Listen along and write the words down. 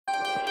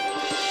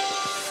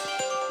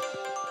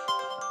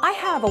I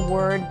have a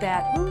word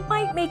that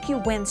might make you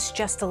wince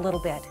just a little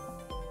bit.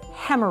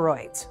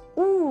 Hemorrhoids.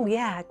 Ooh,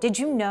 yeah. Did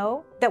you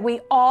know that we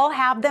all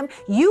have them?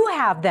 You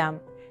have them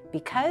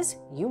because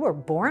you were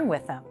born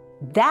with them.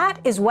 That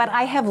is what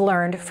I have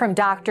learned from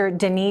Dr.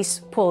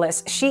 Denise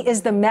Poulos. She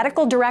is the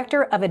medical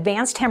director of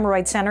Advanced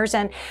Hemorrhoid Centers.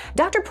 And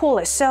Dr.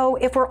 Poulos, so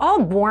if we're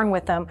all born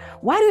with them,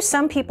 why do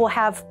some people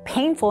have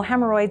painful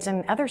hemorrhoids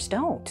and others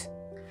don't?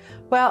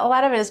 Well, a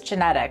lot of it is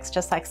genetics,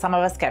 just like some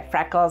of us get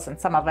freckles and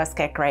some of us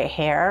get gray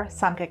hair,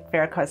 some get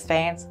varicose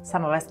veins,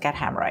 some of us get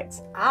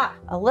hemorrhoids.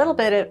 A little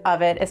bit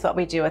of it is what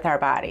we do with our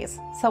bodies.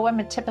 So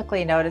women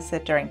typically notice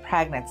it during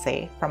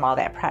pregnancy from all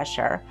that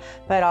pressure,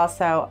 but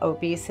also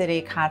obesity,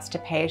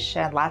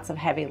 constipation, lots of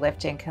heavy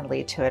lifting can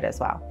lead to it as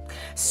well.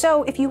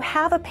 So if you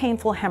have a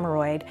painful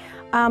hemorrhoid,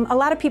 a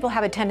lot of people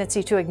have a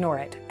tendency to ignore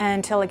it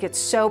until it gets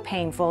so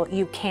painful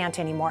you can't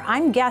anymore.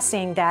 I'm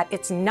guessing that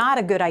it's not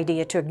a good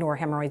idea to ignore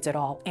hemorrhoids at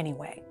all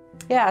anyway.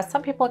 Yeah,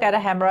 some people get a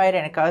hemorrhoid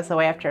and it goes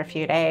away after a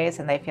few days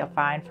and they feel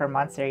fine for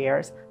months or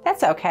years.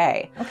 That's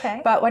okay.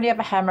 But when you have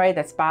a hemorrhoid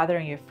that's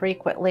bothering you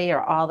frequently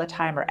or all the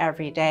time or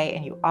every day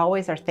and you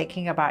always are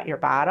thinking about your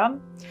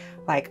bottom,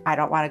 like, I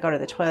don't want to go to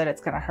the toilet,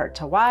 it's going to hurt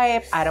to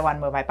wipe, I don't want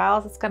to move my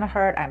bowels, it's going to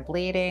hurt, I'm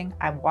bleeding,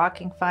 I'm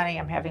walking funny,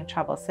 I'm having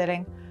trouble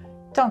sitting.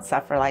 Don't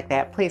suffer like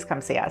that. Please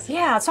come see us.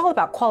 Yeah, it's all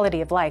about quality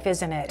of life,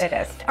 isn't it? It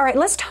is. All right,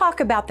 let's talk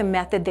about the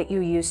method that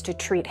you use to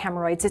treat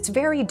hemorrhoids. It's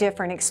very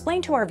different.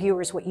 Explain to our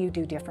viewers what you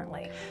do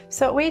differently.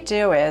 So what we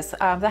do is,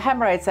 the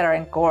hemorrhoids that are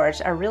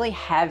engorged are really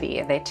heavy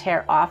and they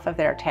tear off of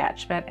their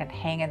attachment and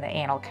hang in the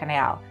anal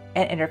canal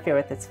and interfere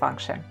with its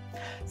function.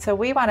 So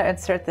we want to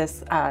insert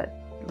this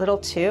little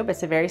tube.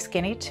 It's a very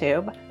skinny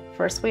tube.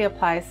 First we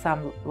apply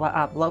some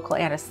local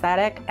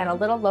anesthetic and a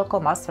little local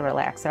muscle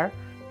relaxer.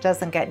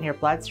 Doesn't get in your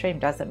bloodstream,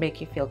 doesn't make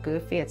you feel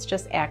goofy, it's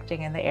just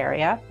acting in the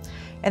area.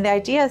 And the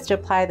idea is to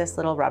apply this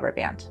little rubber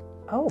band.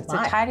 It's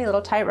a tiny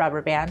little tight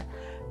rubber band.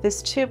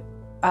 This tube,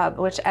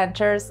 which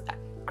enters,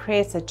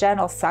 creates a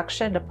gentle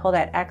suction to pull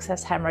that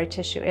excess hemorrhoid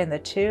tissue in the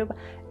tube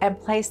and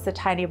place the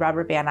tiny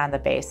rubber band on the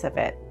base of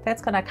it.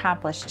 That's going to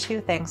accomplish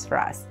two things for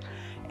us.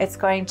 It's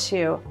going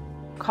to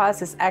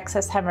cause this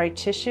excess hemorrhoid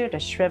tissue to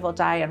shrivel,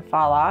 die, and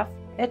fall off.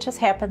 It just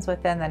happens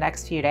within the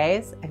next few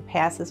days. It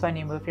passes when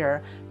you move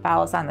your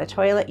bowels on the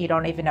toilet. You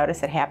don't even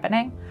notice it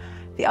happening.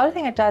 The other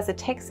thing it does, it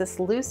takes this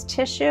loose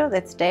tissue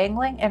that's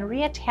dangling and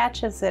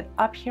reattaches it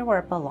up here where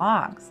it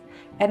belongs.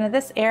 And in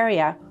this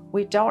area,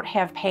 we don't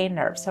have pain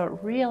nerves, so it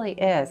really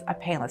is a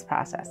painless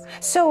process.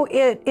 So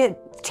it's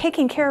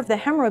taking care of the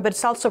hemorrhoid, but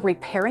it's also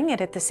repairing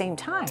it at the same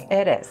time.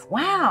 It is.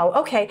 Wow,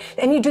 okay.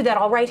 And you do that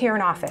all right here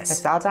in office?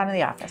 It's all done in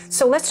the office.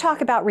 So let's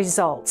talk about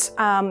results.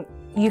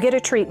 You get a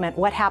treatment,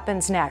 what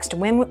happens next?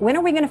 When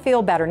are we going to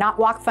feel better? Not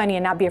walk funny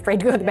and not be afraid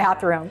to go to the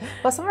bathroom.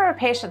 Well, some of our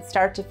patients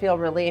start to feel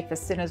relief as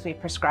soon as we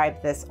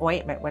prescribe this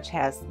ointment, which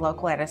has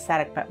local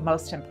anesthetic, but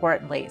most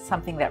importantly,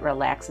 something that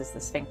relaxes the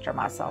sphincter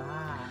muscle.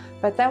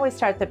 But then we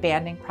start the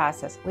banding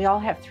process. We all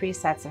have 3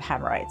 sets of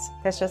hemorrhoids.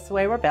 That's just the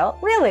way we're built.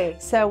 Really?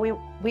 So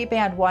we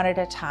band one at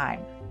a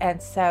time. And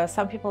so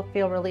some people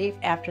feel relief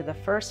after the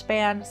first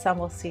band, some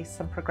will see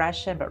some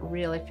progression, but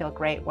really feel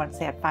great once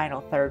that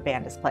final 3rd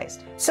band is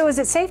placed. So is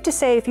it safe to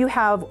say if you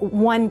have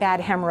one bad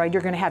hemorrhoid,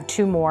 you're going to have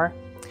 2 more?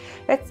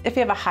 If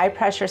you have a high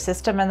pressure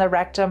system in the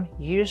rectum,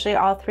 usually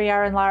all 3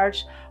 are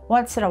enlarged.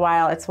 Once in a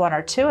while it's 1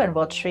 or 2 and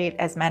we'll treat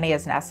as many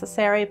as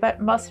necessary, but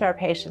most of our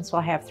patients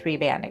will have 3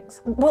 bandings.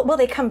 Will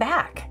they come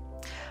back?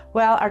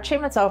 Well, our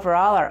treatments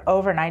overall are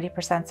over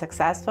 90%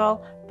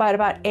 successful, but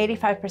about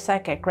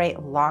 85% get great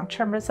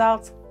long-term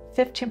results.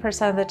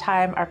 15% of the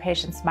time, our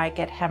patients might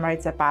get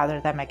hemorrhoids that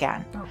bother them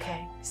again.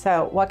 Okay.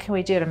 So what can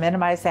we do to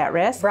minimize that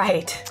risk?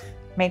 Right.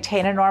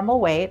 Maintain a normal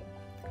weight.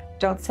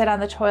 Don't sit on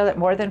the toilet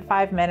more than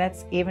 5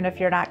 minutes, even if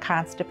you're not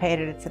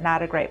constipated. It's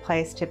not a great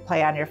place to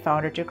play on your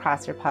phone or do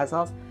crossword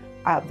puzzles.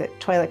 The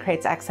toilet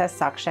creates excess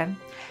suction.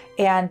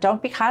 And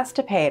don't be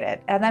constipated.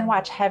 And then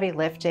watch heavy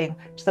lifting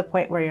to the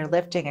point where you're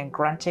lifting and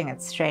grunting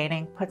and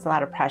straining. Puts a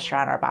lot of pressure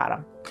on our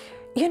bottom.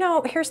 You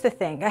know, here's the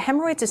thing.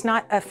 Hemorrhoids is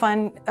not a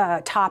fun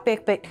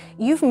topic, but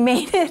you've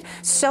made it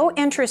so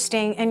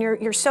interesting, and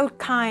you're so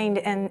kind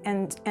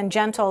and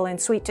gentle and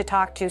sweet to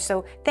talk to.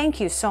 So thank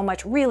you so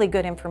much. Really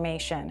good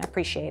information. I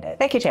appreciate it.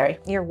 Thank you, Terry.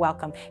 You're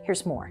welcome.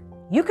 Here's more.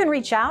 You can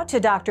reach out to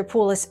Dr.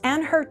 Poulos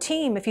and her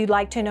team if you'd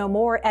like to know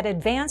more at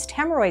Advanced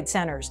Hemorrhoid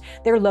Centers.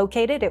 They're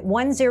located at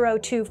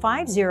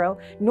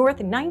 10250 North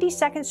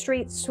 92nd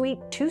Street, Suite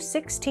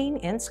 216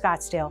 in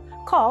Scottsdale.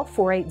 Call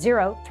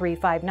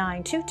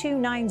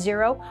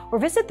 480-359-2290 or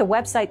visit the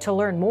website to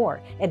learn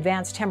more,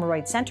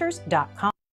 advancedhemorrhoidcenters.com.